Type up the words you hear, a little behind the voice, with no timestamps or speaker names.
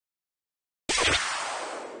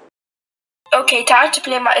Okay, time to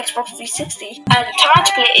play my Xbox 360 and time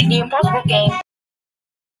to play the Impossible game.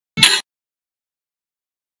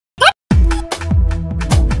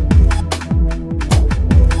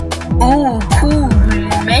 Ooh, cool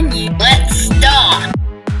menu. Let's start.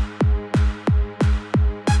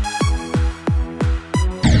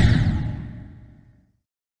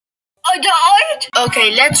 I died.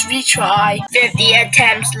 Okay, let's retry. 50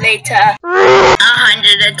 attempts later.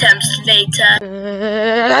 100 attempts later.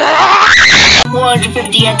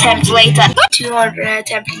 150 attempts later. 200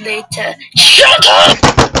 attempts later. Shut up!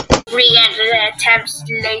 300 attempts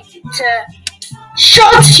later.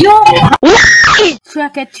 Shut your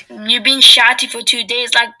Fuck it. You've been shouting for 2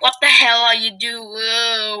 days. Like, what the hell are you doing?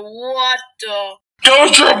 What the?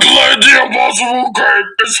 Don't you play the Impossible game?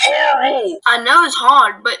 It's horrible. I know it's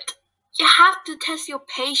hard, but you have to test your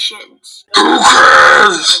patience. Who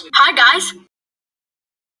cares? Hi guys.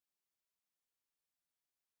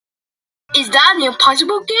 Is that the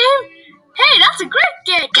Impossible game? Hey, that's a great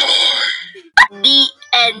game. The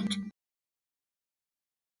end.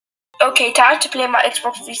 Okay, time to play my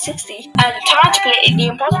Xbox 360 and time to play the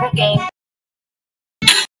Impossible game.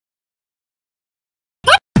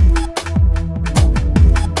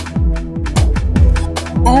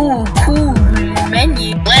 Ooh, cool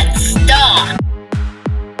menu. Let's start.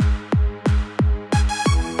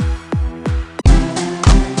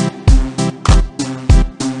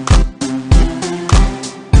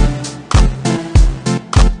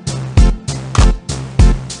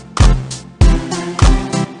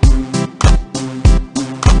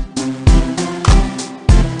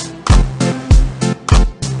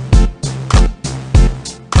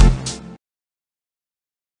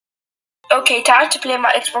 Okay, time to play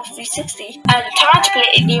my Xbox 360 and time to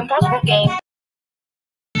play the Impossible game.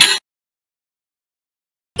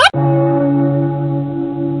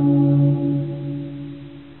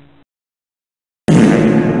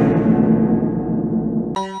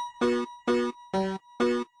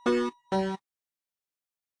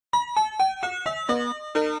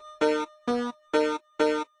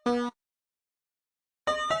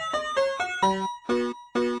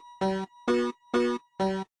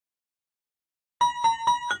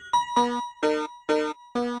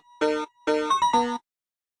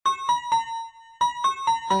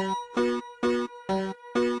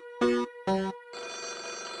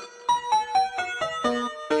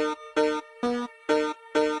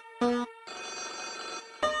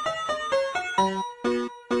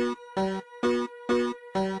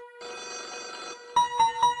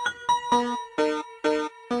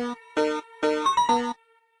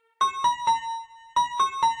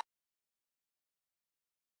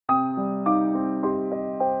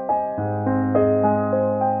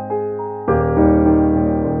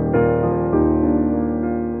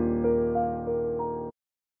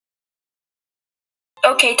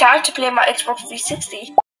 Okay, time to play my Xbox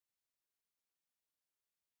 360.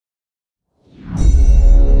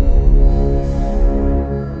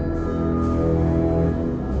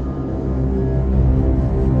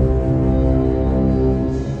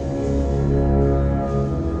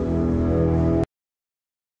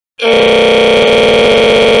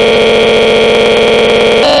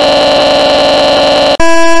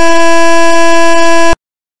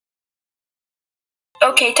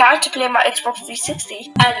 Okay, time to play my Xbox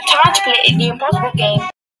 360 and time to play the Impossible game.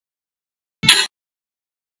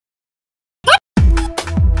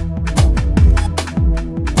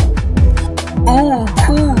 Ooh,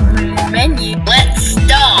 cool menu. Let's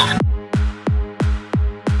start.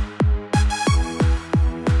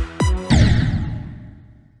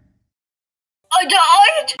 I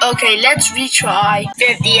died. Okay, let's retry.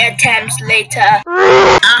 50 attempts later.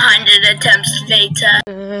 100 attempts later.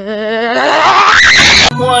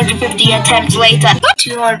 150 attempts later.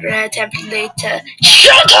 200 attempts later.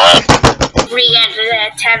 Shut up!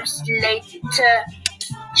 300 attempts later.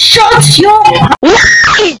 Shut your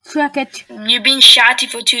Fuck it. You've been shouting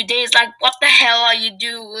for 2 days. Like, what the hell are you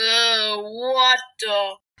doing? What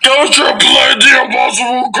the? Don't you play the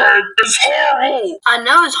Impossible game? It's horrible. I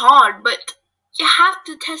know it's hard, but you have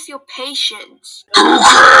to test your patience. Who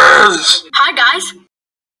cares? Hi guys.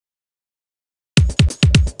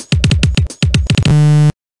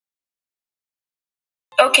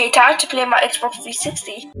 Okay, time to play my Xbox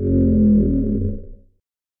 360.